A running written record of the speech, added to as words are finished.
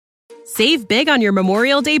Save big on your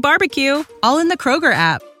Memorial Day barbecue, all in the Kroger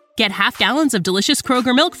app. Get half gallons of delicious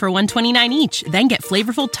Kroger milk for $1.29 each. Then get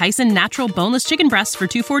flavorful Tyson natural boneless chicken breasts for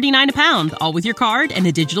 $2.49 a pound, all with your card and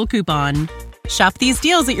a digital coupon. Shop these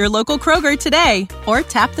deals at your local Kroger today, or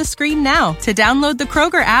tap the screen now to download the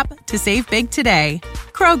Kroger app to save big today.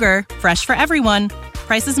 Kroger, fresh for everyone.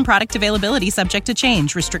 Prices and product availability subject to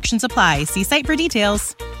change. Restrictions apply. See site for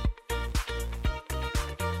details.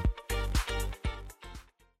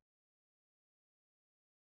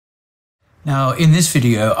 Now, in this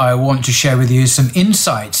video, I want to share with you some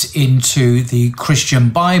insights into the Christian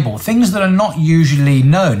Bible, things that are not usually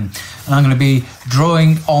known. And I'm going to be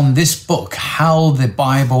drawing on this book, How the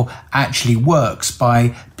Bible Actually Works,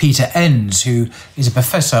 by Peter Enns, who is a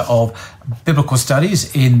professor of biblical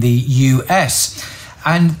studies in the US.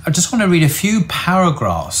 And I just want to read a few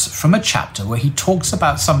paragraphs from a chapter where he talks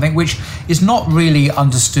about something which is not really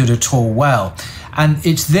understood at all well. And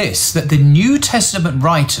it's this, that the New Testament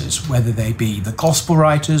writers, whether they be the gospel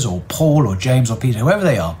writers or Paul or James or Peter, whoever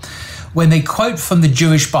they are, when they quote from the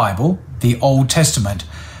Jewish Bible, the Old Testament,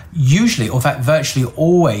 usually, or in fact virtually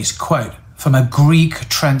always quote from a Greek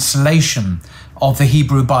translation of the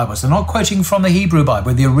Hebrew Bible. So they're not quoting from the Hebrew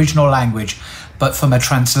Bible, the original language, but from a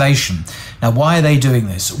translation. Now, why are they doing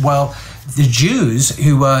this? Well, the Jews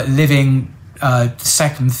who were living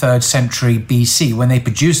 2nd, 3rd century BC, when they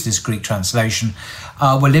produced this Greek translation,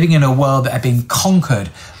 were living in a world that had been conquered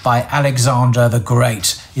by Alexander the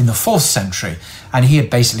Great in the 4th century. And he had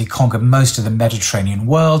basically conquered most of the Mediterranean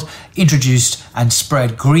world, introduced and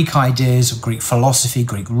spread Greek ideas, Greek philosophy,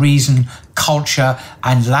 Greek reason, culture,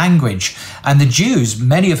 and language. And the Jews,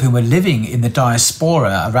 many of whom were living in the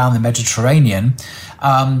diaspora around the Mediterranean,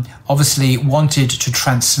 obviously wanted to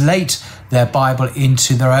translate their Bible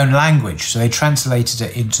into their own language. So they translated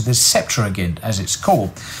it into the Septuagint, as it's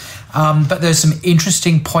called. But there's some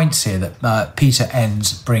interesting points here that Peter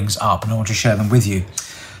Enns brings up, and I want to share them with you.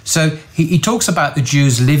 So he talks about the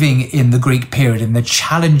Jews living in the Greek period and the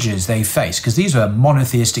challenges they face, because these were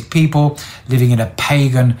monotheistic people living in a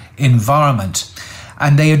pagan environment.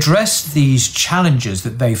 And they address these challenges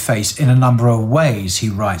that they face in a number of ways, he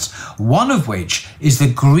writes, one of which is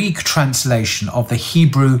the Greek translation of the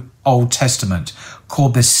Hebrew Old Testament,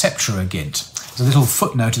 called the Septuagint. There's a little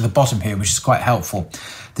footnote at the bottom here, which is quite helpful.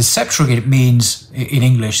 The Septuagint means, in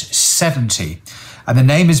English, 70. And the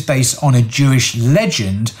name is based on a Jewish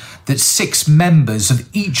legend that 6 members of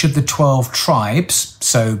each of the 12 tribes,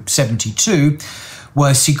 so 72,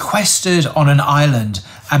 were sequestered on an island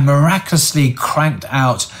and miraculously cranked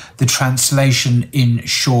out the translation in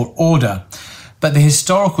short order. But the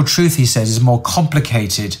historical truth, he says, is more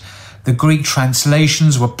complicated. The Greek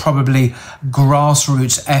translations were probably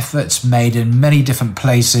grassroots efforts made in many different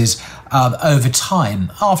places over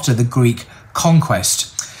time after the Greek conquest.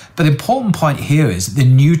 But the important point here is the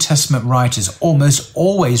New Testament writers almost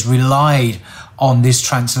always relied on this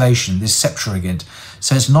translation, this Septuagint.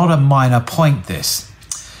 So it's not a minor point, this.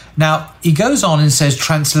 Now, he goes on and says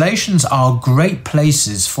translations are great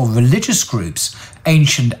places for religious groups,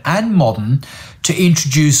 ancient and modern, to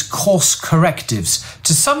introduce course correctives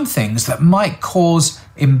to some things that might cause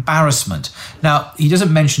embarrassment. Now, he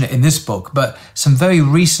doesn't mention it in this book, but some very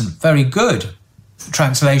recent, very good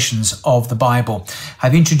translations of the Bible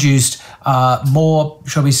have introduced more,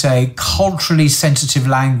 shall we say, culturally sensitive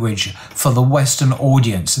language for the Western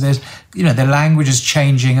audience. So there's, the language is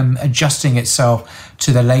changing and adjusting itself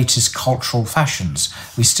to the latest cultural fashions.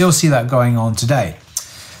 We still see that going on today.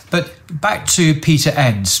 But back to Peter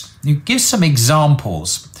Enns, he gives some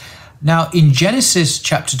examples. Now, in Genesis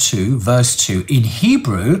chapter 2, verse 2, in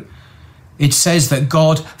Hebrew, it says that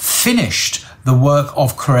God finished the work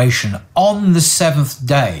of creation on the 7th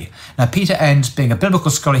day. Now, Peter Enns, being a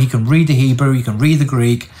biblical scholar, he can read the Hebrew, he can read the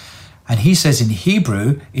Greek, and he says in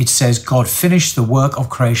Hebrew, it says God finished the work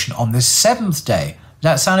of creation on the 7th day. Does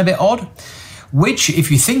that sound a bit odd? Which,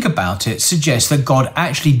 if you think about it, suggests that God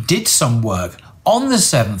actually did some work on the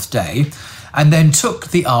 7th day and then took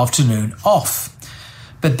the afternoon off.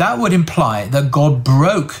 But that would imply that God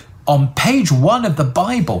broke on page 1 of the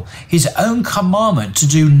Bible his own commandment to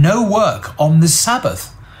do no work on the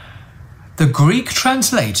Sabbath. The Greek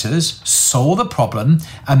translators saw the problem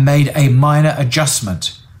and made a minor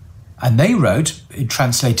adjustment. And they wrote, in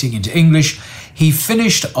translating into English, he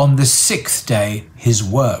finished on the 6th day his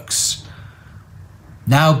works.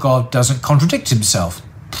 Now God doesn't contradict himself.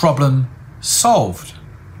 Problem solved.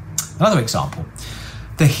 Another example.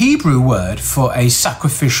 The Hebrew word for a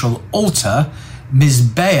sacrificial altar,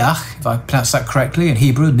 mizbeach, if I pronounce that correctly in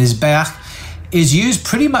Hebrew, mizbeach, is used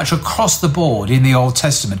pretty much across the board in the Old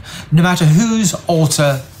Testament, no matter whose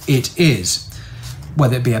altar it is.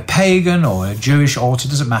 whether it be a pagan or a Jewish altar,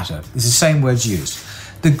 doesn't matter. It's the same words used.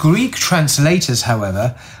 The Greek translators,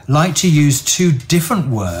 however, like to use two different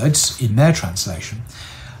words in their translation,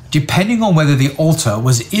 depending on whether the altar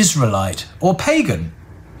was Israelite or pagan.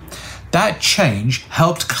 That change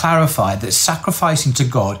helped clarify that sacrificing to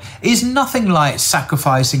God is nothing like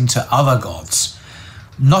sacrificing to other gods.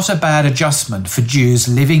 Not a bad adjustment for Jews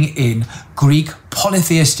living in Greek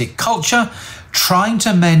polytheistic culture, trying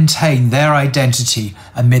to maintain their identity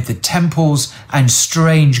amid the temples and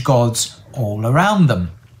strange gods all around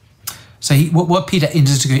them. So what Peter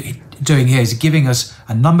is doing here is giving us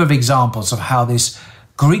a number of examples of how this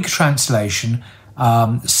Greek translation,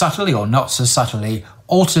 subtly or not so subtly,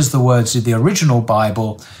 alters the words of the original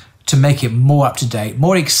Bible to make it more up-to-date,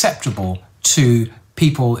 more acceptable to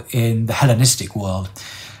people in the Hellenistic world.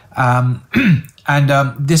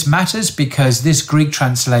 This matters because this Greek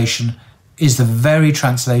translation is the very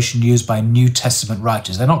translation used by New Testament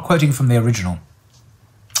writers. They're not quoting from the original.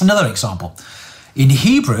 Another example. In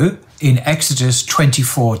Hebrew, in Exodus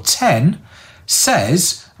 24:10,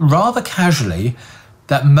 says, rather casually,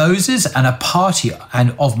 that Moses and a party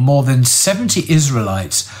of more than 70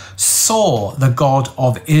 Israelites saw the God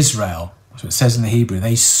of Israel. That's what it says in the Hebrew.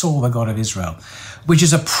 They saw the God of Israel, which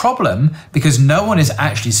is a problem because no one is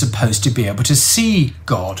actually supposed to be able to see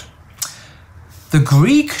God. The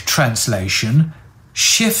Greek translation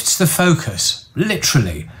shifts the focus,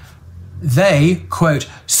 literally. They, quote,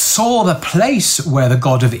 saw the place where the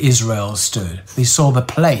God of Israel stood. They saw the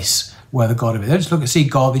place where the God of Israel. They didn't see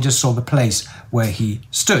God, they just saw the place where he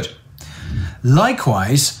stood.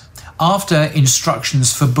 Likewise, after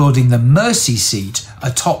instructions for building the mercy seat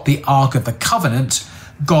atop the Ark of the Covenant,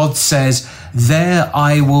 God says, there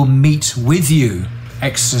I will meet with you,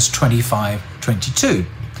 Exodus 25:22.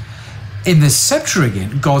 In the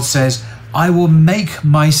Septuagint, God says, I will make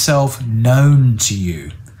myself known to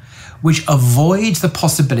you, which avoids the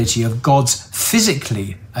possibility of God's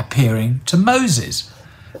physically appearing to Moses.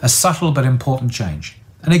 A subtle but important change.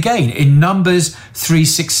 And again, in Numbers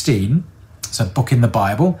 3:16, it's a book in the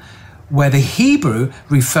Bible, where the Hebrew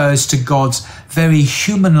refers to God's very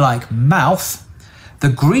human-like mouth, the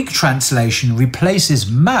Greek translation replaces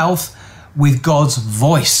mouth with God's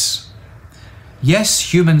voice.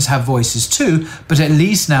 Yes, humans have voices too, but at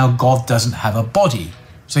least now God doesn't have a body.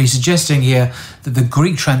 So he's suggesting here that the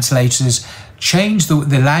Greek translators changed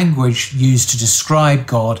the language used to describe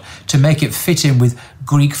God to make it fit in with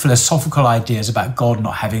Greek philosophical ideas about God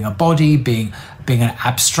not having a body, being an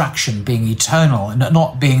abstraction, being eternal, and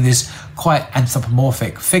not being this quite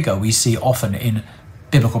anthropomorphic figure we see often in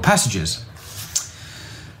biblical passages.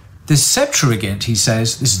 The Septuagint, he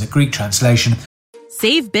says, this is the Greek translation.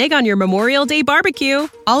 Save big on your Memorial Day barbecue,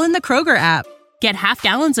 all in the Kroger app. Get half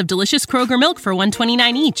gallons of delicious Kroger milk for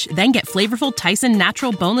 $1.29 each. Then get flavorful Tyson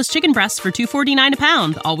natural boneless chicken breasts for $2.49 a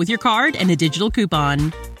pound, all with your card and a digital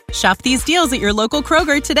coupon. Shop these deals at your local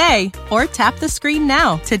Kroger today, or tap the screen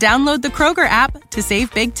now to download the Kroger app to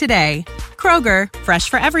save big today. Kroger, fresh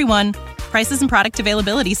for everyone. Prices and product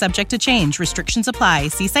availability subject to change. Restrictions apply.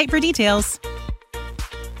 See site for details.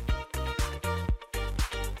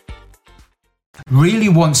 Really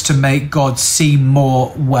wants to make God seem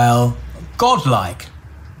more, well, godlike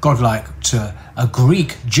to a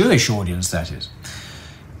Greek Jewish audience, that is.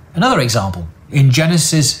 Another example, in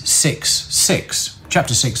Genesis 6:6,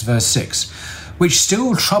 chapter 6, verse 6, which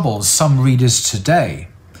still troubles some readers today.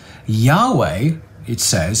 Yahweh, it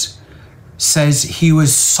says he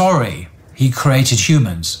was sorry he created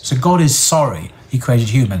humans. So God is sorry he created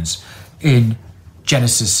humans in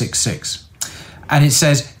Genesis 6:6. And it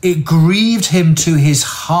says, it grieved him to his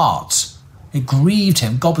heart. It grieved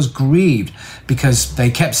him. God was grieved because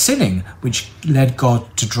they kept sinning, which led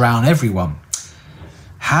God to drown everyone.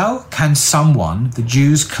 How can someone the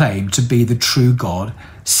Jews claim to be the true God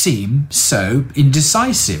seem so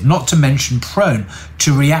indecisive, not to mention prone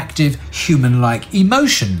to reactive human-like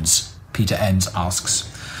emotions? Peter Enns asks.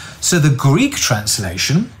 So the Greek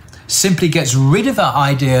translation simply gets rid of that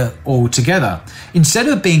idea altogether. Instead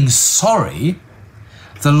of being sorry,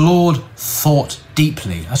 the Lord thought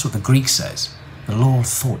deeply. That's what the Greek says. The Lord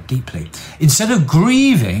thought deeply. Instead of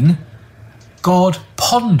grieving, God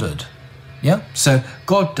pondered. Yeah? So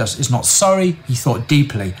God is not sorry, he thought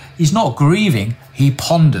deeply. He's not grieving, he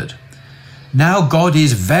pondered. Now God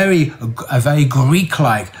is a very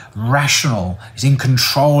Greek-like, rational. He's in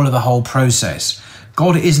control of the whole process.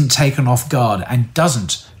 God isn't taken off guard and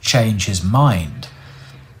doesn't change his mind.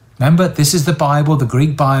 Remember, this is the Bible, the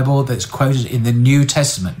Greek Bible that's quoted in the New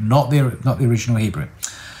Testament, not the original Hebrew.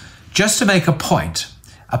 Just to make a point,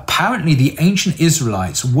 apparently the ancient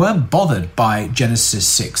Israelites weren't bothered by Genesis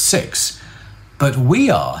 6:6, but we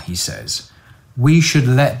are, he says. We should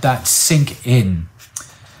let that sink in.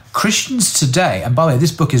 Christians today, and by the way,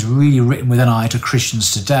 this book is really written with an eye to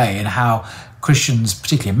Christians today and how Christians,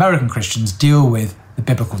 particularly American Christians, deal with the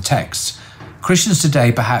biblical texts. Christians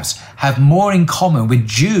today perhaps have more in common with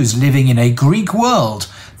Jews living in a Greek world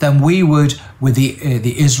than we would with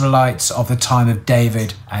the Israelites of the time of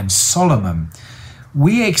David and Solomon.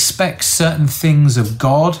 We expect certain things of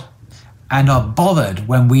God and are bothered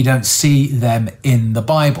when we don't see them in the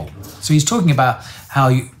Bible. So he's talking about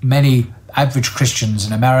how many average Christians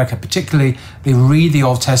in America, particularly, they read the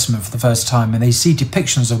Old Testament for the first time and they see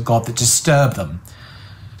depictions of God that disturb them.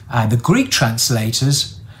 And the Greek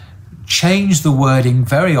translators change the wording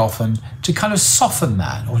very often to kind of soften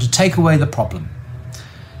that or to take away the problem.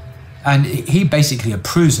 And he basically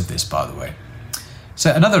approves of this, by the way.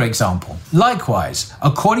 So another example. Likewise,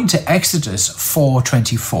 according to Exodus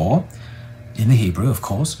 4:24, in the Hebrew, of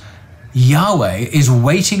course, Yahweh is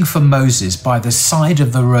waiting for Moses by the side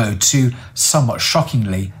of the road to, somewhat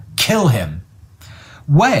shockingly, kill him,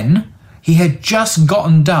 when he had just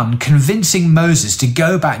gotten done convincing Moses to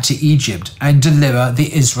go back to Egypt and deliver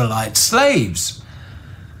the Israelite slaves.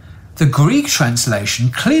 The Greek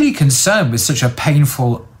translation, clearly concerned with such a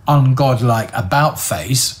painful, ungodlike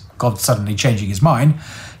about-face, God suddenly changing his mind,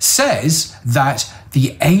 says that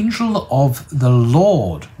the angel of the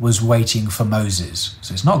Lord was waiting for Moses.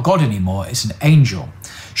 So it's not God anymore, it's an angel.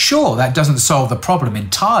 Sure, that doesn't solve the problem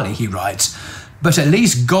entirely, he writes, but at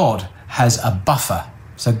least God has a buffer.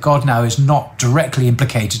 So God now is not directly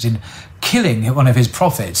implicated in killing one of his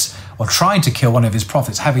prophets or trying to kill one of his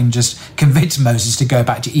prophets, having just convinced Moses to go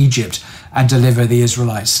back to Egypt and deliver the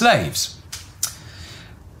Israelite slaves.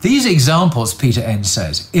 These examples, Peter Enns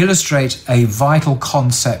says, illustrate a vital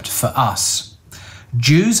concept for us.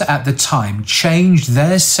 Jews at the time changed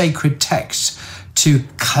their sacred texts to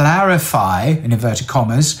clarify, in inverted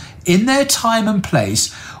commas, in their time and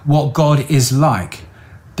place, what God is like.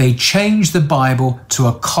 They changed the Bible to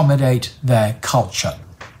accommodate their culture.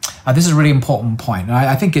 Now, this is a really important point. And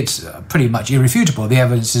I think it's pretty much irrefutable. The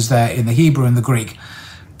evidence is there in the Hebrew and the Greek,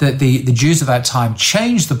 that the Jews of that time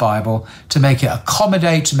changed the Bible to make it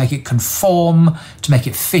accommodate, to make it conform, to make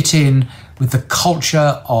it fit in with the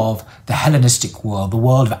culture of the Hellenistic world, the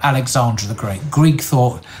world of Alexander the Great, Greek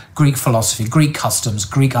thought, Greek philosophy, Greek customs,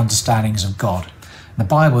 Greek understandings of God. And the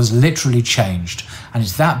Bible is literally changed. And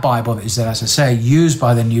it's that Bible that is, as I say, used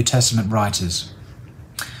by the New Testament writers.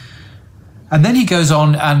 And then he goes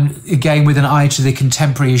on, and again with an eye to the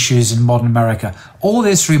contemporary issues in modern America. All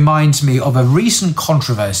this reminds me of a recent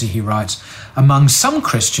controversy, he writes, among some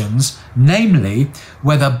Christians, namely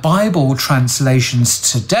whether Bible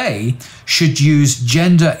translations today should use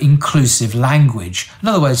gender-inclusive language. In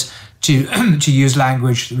other words, to use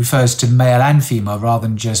language that refers to male and female rather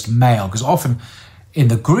than just male, because often in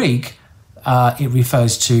the Greek, it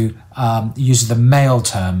refers to use of the male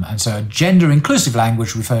term, and so a gender-inclusive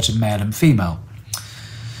language refers to male and female.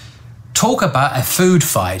 Talk about a food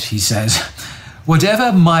fight, he says.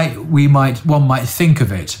 Whatever one might think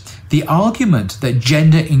of it, the argument that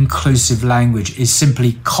gender-inclusive language is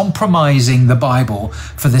simply compromising the Bible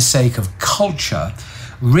for the sake of culture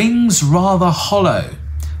rings rather hollow,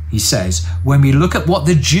 he says, when we look at what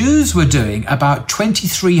the Jews were doing about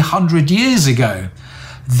 2,300 years ago.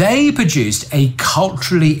 They produced a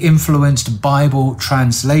culturally influenced Bible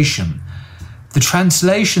translation. The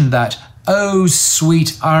translation that, oh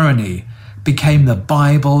sweet irony, became the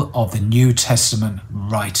Bible of the New Testament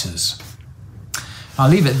writers. I'll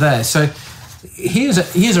leave it there. So here's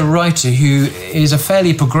a writer who is a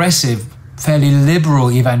fairly progressive, fairly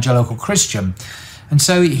liberal evangelical Christian. And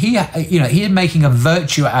so he's making a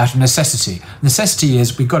virtue out of necessity. Necessity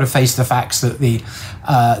is we've got to face the facts that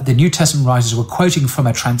the New Testament writers were quoting from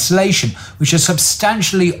a translation which has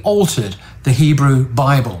substantially altered the Hebrew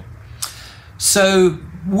Bible. So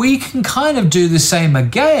we can kind of do the same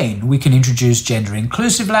again. We can introduce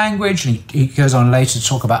gender-inclusive language, and he goes on later to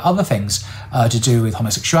talk about other things to do with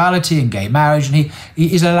homosexuality and gay marriage, and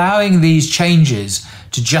he is allowing these changes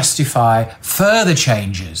to justify further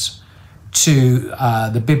changes to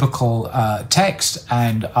the biblical text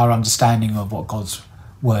and our understanding of what God's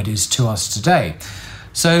word is to us today.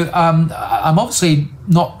 So I'm obviously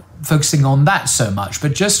not focusing on that so much,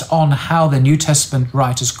 but just on how the New Testament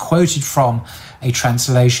writers quoted from a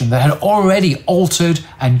translation that had already altered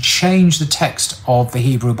and changed the text of the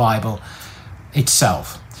Hebrew Bible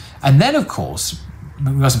itself. And then, of course,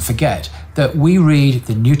 we mustn't forget that we read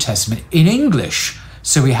the New Testament in English.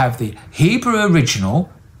 So we have the Hebrew original,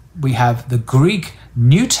 we have the Greek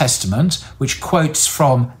New Testament, which quotes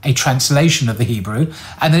from a translation of the Hebrew,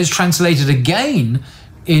 and then is translated again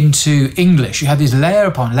into English, you have this layer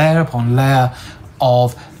upon layer upon layer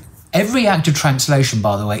of... Every act of translation,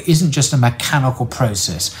 by the way, isn't just a mechanical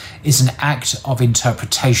process. It's an act of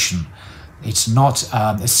interpretation. It's not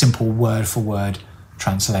a simple word-for-word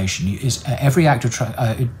translation. Every act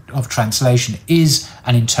of translation is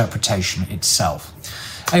an interpretation itself.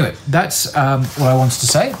 Anyway, that's what I wanted to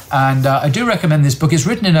say. And I do recommend this book. It's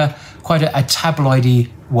written in quite a tabloidy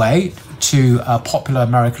way to a popular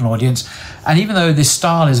American audience. And even though this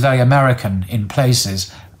style is very American in places,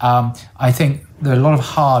 I think there are a lot of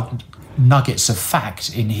hard nuggets of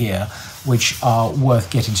fact in here which are worth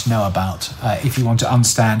getting to know about if you want to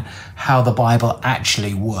understand how the Bible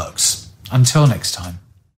actually works. Until next time.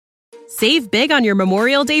 Save big on your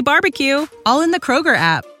Memorial Day barbecue, all in the Kroger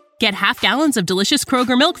app. Get half gallons of delicious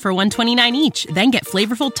Kroger milk for $1.29 each. Then get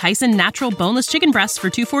flavorful Tyson natural boneless chicken breasts for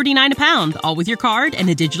 $2.49 a pound, all with your card and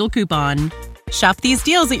a digital coupon. Shop these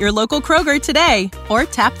deals at your local Kroger today, or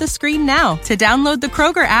tap the screen now to download the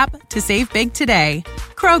Kroger app to save big today.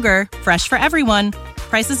 Kroger, fresh for everyone.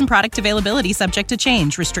 Prices and product availability subject to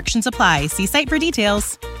change. Restrictions apply. See site for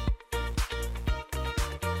details.